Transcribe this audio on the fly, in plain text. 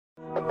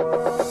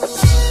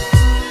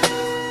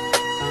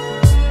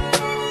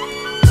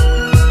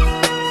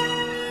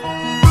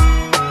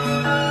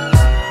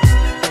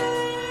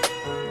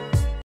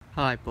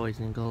Alright boys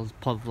and girls,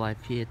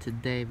 POVLife here.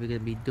 Today we're going to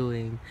be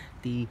doing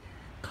the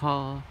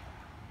car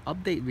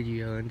update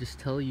video and just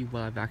tell you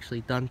what I've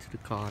actually done to the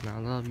car. Now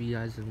a lot of you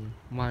guys are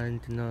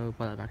wanting to know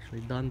what I've actually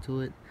done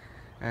to it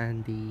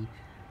and the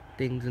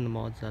things and the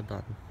mods I've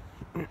done.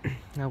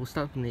 Now we'll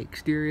start from the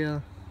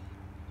exterior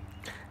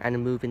and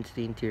then move into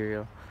the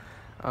interior.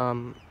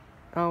 Now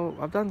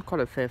I've done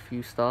quite a fair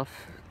few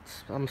stuff.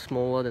 I'm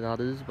smaller than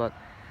others, but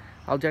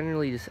I'll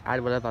generally just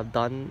add whatever I've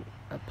done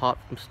apart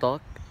from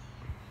stock.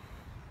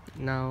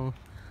 Now,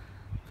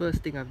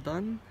 first thing I've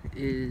done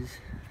is,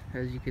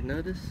 as you can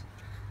notice,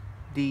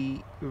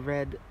 the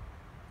red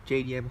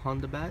JDM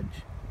Honda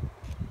badge,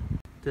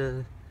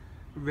 the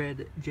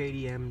red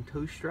JDM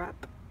toe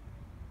strap,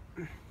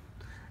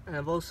 and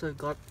I've also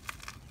got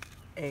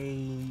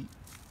a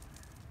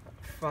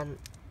front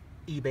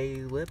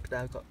eBay lip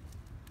that I got.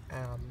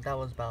 That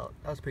was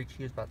pretty cheap.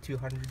 It was about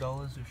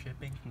 $200 with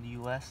shipping from the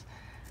US,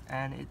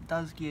 and it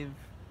does give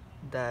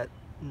that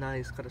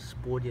nice kind of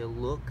sportier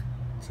look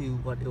to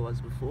what it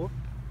was before.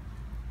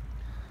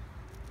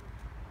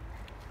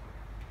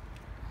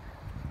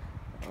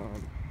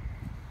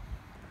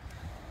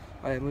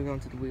 Alright, moving on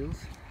to the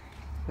wheels.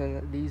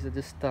 And these are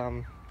just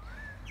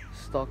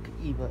stock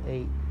Evo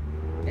 8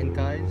 end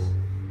guys.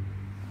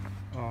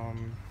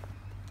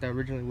 They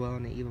originally were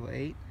on the Evo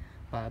 8,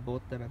 but I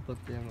bought them and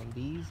put them on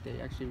these.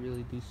 They actually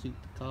really do suit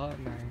the car,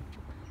 and I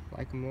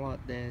like them a lot.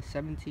 They're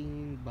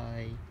 17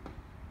 by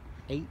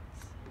 8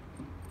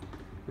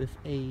 with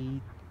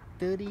a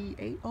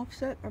 38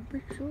 offset, I'm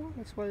pretty sure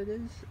that's what it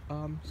is.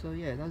 So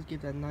yeah, it does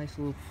give that nice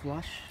little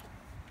flush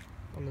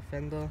on the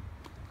fender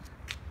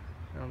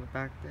and on the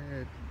back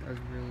there. It does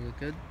really look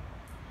good.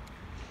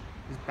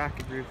 There's back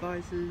and rear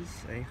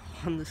visors, a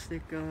Honda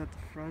sticker at the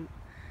front,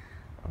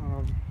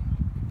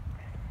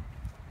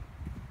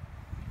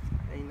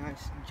 a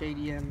nice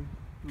JDM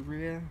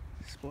rear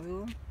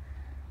spoiler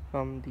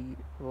from the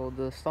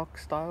stock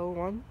style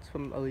ones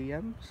from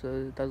OEM, so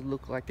it does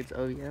look like it's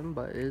OEM,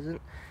 but it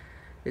isn't.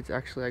 It's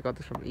actually, I got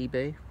this from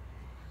eBay.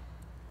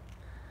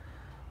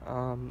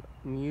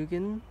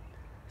 Mugen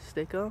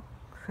sticker.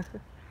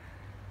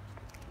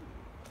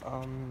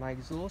 My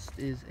exhaust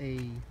is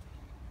a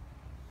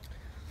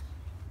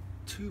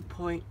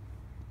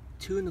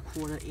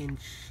 2.2¼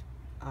 inch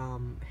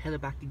header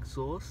back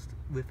exhaust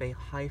with a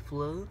high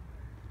flow,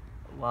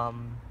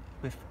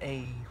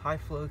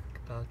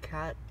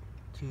 cat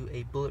to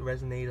a bullet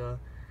resonator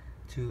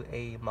to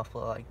a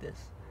muffler like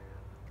this.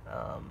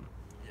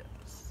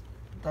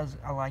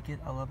 I like it.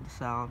 I love the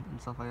sound and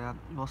stuff like that.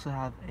 We also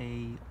have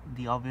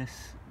the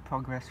obvious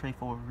Progress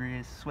 24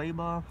 rear sway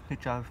bar,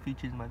 which I've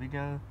featured in my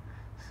video,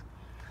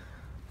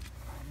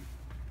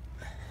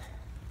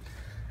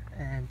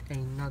 and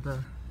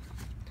another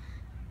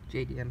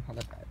JDM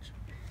Honda badge.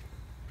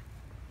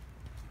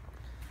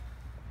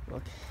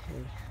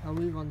 Okay, I'll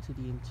move on to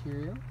the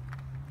interior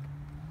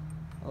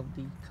of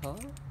the car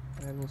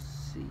and we'll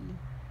see.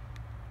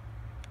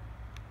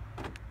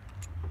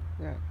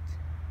 Right.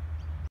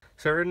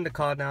 So we're in the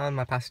car now in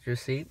my passenger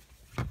seat,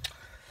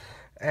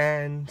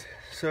 and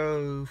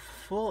so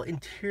for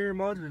interior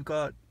mods we've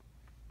got,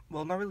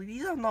 well, not really,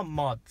 these are not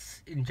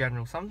mods in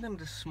general, some of them are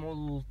just small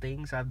little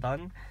things I've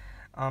done.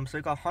 So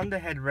we've got Honda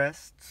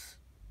headrests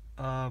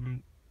that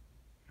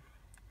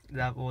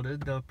I've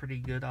ordered. They're pretty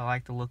good, I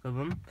like the look of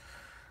them.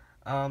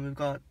 We've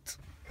got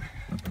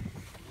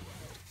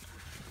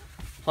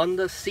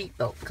Honda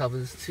seatbelt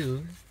covers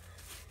too,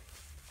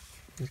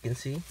 as you can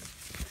see.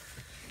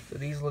 So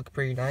these look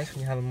pretty nice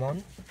when you have them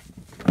on.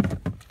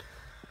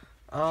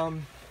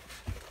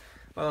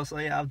 Well, so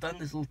yeah, I've done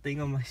this little thing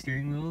on my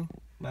steering wheel.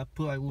 I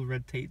put like little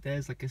red tape there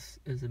as like as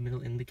a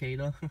middle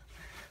indicator,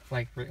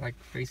 like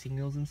racing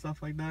wheels and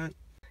stuff like that.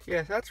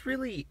 Yeah, so that's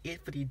really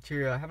it for the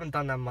interior. I haven't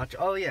done that much.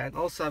 Oh yeah, and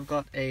also I've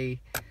got a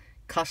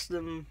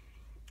custom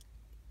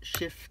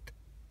shift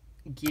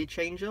gear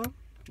changer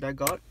that I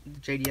got, the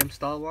JDM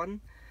style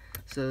one.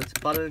 So it's a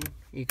button,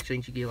 you can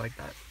change your gear like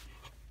that.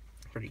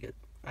 Pretty good.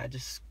 I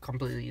just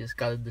completely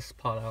gutted this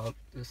part out,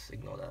 just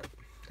ignore that.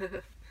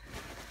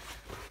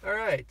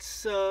 Alright,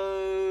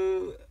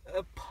 so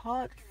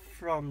apart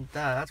from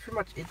that, that's pretty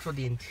much it for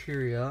the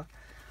interior.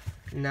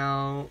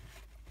 Now,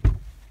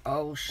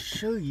 I'll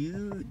show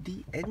you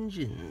the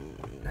engine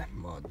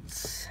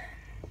mods.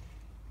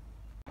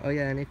 Oh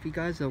yeah, and if you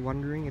guys are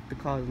wondering if the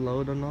car is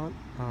lowered or not,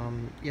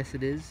 yes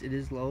it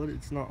is lowered.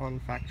 It's not on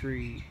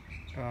factory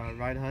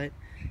ride height.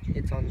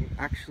 It's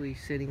actually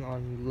sitting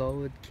on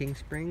lowered king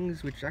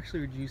springs, which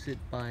actually reduce it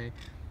by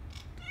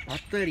about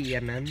 30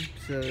 mm,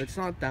 so it's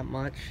not that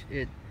much.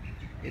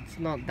 It's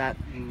not that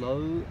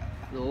low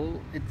at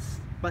all.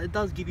 But it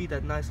does give you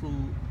that nice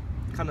little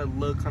kind of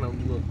low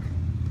look,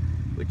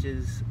 which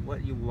is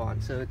what you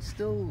want. So it's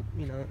still,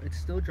 you know, it's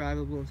still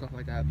drivable and stuff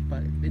like that,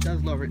 but it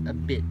does lower it a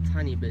bit,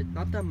 tiny bit,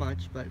 not that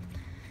much, but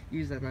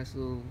use that nice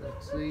little,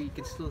 so you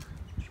can still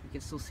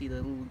see the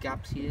little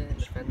gaps here in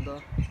the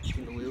fender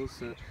between the wheels,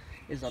 so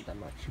it's not that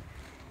much.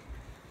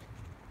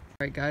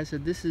 Alright guys, so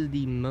this is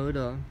the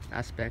motor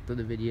aspect of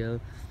the video.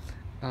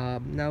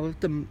 Now with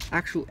the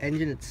actual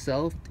engine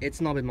itself,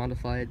 it's not been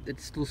modified.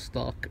 It's still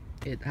stock.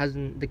 It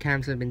hasn't, the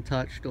cams haven't been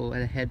touched or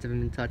the heads haven't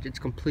been touched. It's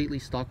completely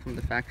stock from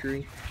the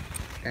factory,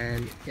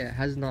 and yeah, it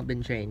has not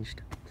been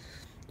changed.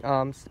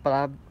 But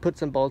I've put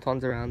some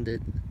bolt-ons around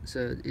it,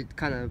 so it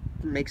kind of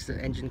makes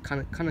the engine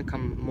kind of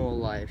come more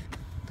alive.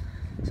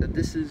 So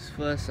this is,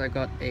 first I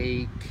got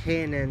a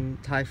K&N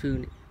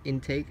Typhoon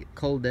intake,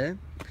 cold air.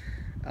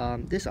 I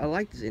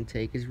like this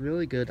intake. It's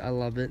really good. I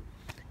love it.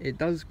 It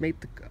does make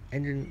the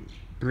engine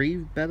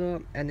breathe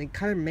better, and it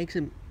kind of makes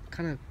it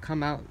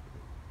come out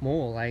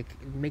more, like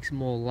it makes it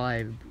more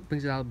alive,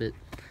 brings it out a bit,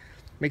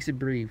 makes it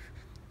breathe.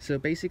 So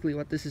basically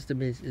what this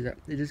system is that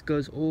it just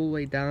goes all the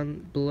way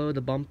down below the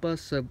bumper,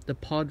 so the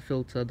pod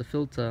filter, the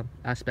filter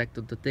aspect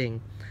of the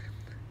thing,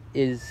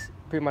 is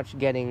pretty much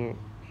getting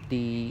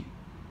the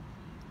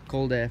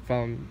cold air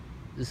from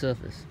the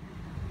surface.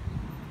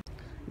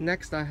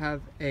 Next I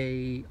have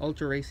a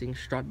Ultra Racing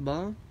strut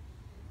bar,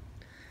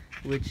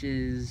 which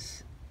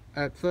is,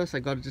 at first I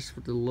got it just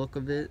for the look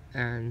of it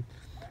and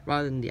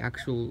rather than the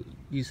actual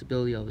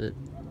usability of it.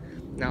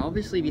 Now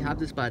obviously if you have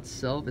this by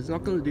itself, it's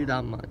not going to do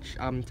that much,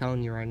 I'm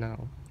telling you right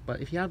now.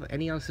 But if you have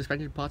any other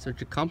suspension parts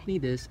which accompany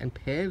this and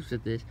pairs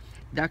with this,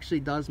 it actually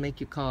does make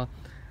your car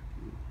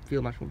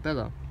feel much more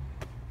better.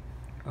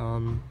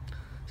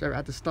 So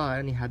at the start I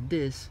only had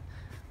this,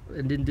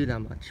 it didn't do that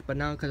much, but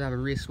now because I have a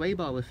rear sway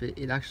bar with it,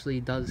 it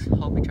actually does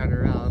help each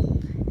other out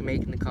in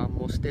making the car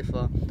more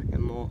stiffer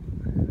and more,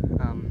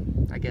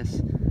 I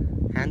guess,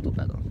 handle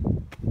better.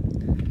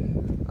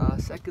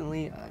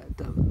 Secondly,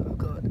 I've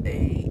got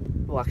a,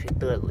 well actually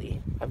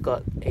thirdly, I've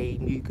got a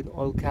Mugen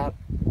oil cap.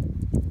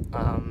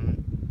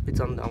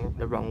 It's on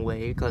the wrong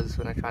way because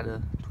when I try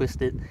to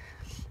twist it,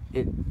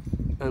 it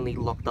only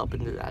locked up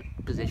into that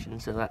position,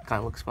 so that kind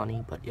of looks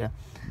funny, but yeah.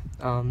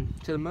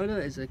 So the motor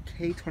is a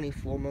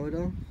K24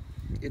 motor.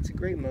 It's a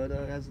great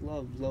motor, it has a lot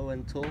of low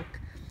end torque.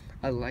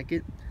 I like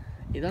it.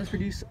 It does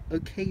produce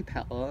okay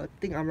power. I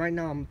think I'm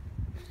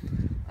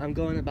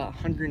going about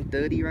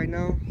 130 right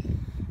now.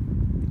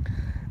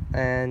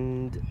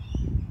 And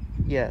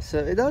yeah, so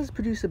it does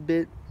produce a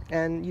bit,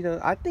 and you know,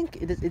 I think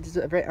it's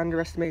a very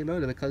underestimated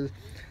motor because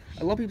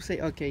a lot of people say,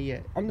 okay, yeah,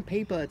 on the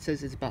paper it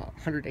says it's about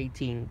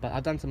 118, but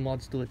I've done some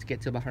mods to it to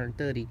get to about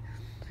 130.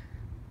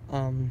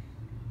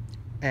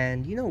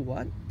 And you know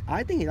what?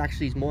 I think it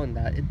actually is more than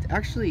that. It's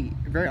actually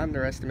very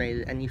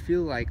underestimated, and you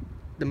feel like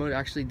the motor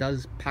actually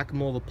does pack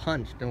more of a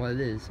punch than what it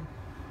is.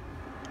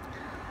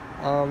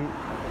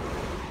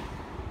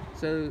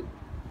 So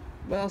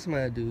what else am I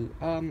gonna do?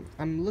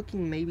 I'm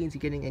looking maybe into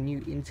getting a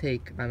new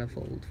intake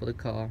manifold for the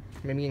car.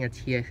 Maybe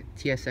getting a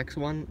TSX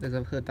one, as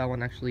I've heard that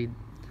one actually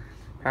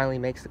apparently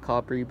makes the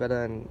car breathe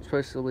better and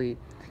supposedly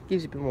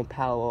gives you a bit more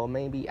power, or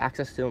maybe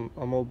access to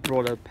a more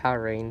broader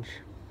power range.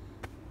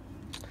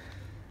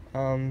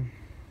 But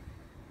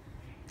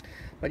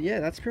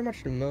yeah, that's pretty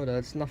much the motor.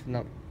 It's nothing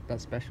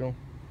that special.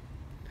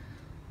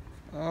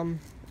 Oh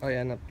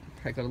yeah, and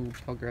I got a little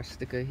progress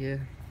sticker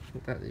here,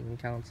 if that even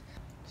counts.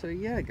 So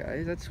yeah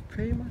guys, that's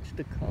pretty much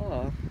the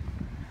car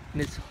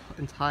in its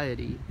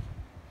entirety.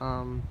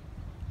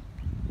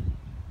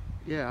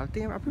 Yeah, I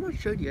think I pretty much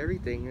showed you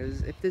everything.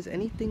 If there's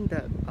anything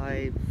that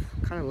I've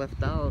kind of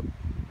left out,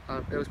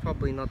 it was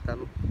probably not that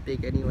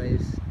big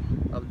anyways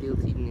of deal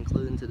to even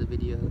include into the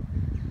video.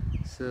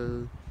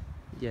 So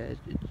yeah,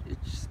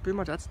 it's pretty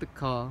much, that's the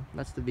car,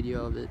 that's the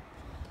video of it.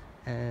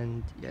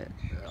 And yeah,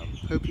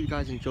 hope you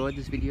guys enjoyed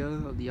this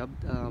video of the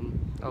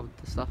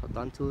stuff I've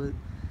done to it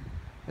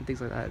and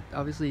things like that.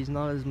 Obviously it's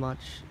not as much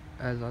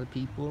as other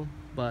people,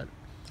 but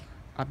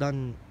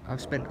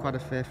I've spent quite a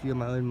fair few of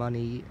my own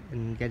money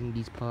in getting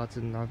these parts,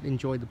 and I've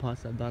enjoyed the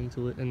parts I've done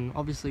to it. And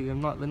obviously we're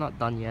not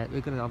done yet.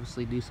 We're gonna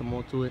obviously do some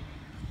more to it.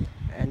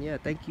 And yeah,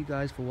 thank you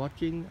guys for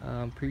watching.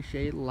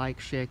 Appreciate it. Like,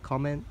 share,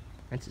 comment,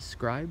 and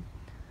subscribe.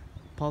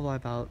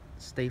 POVLife out.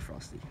 Stay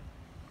frosty.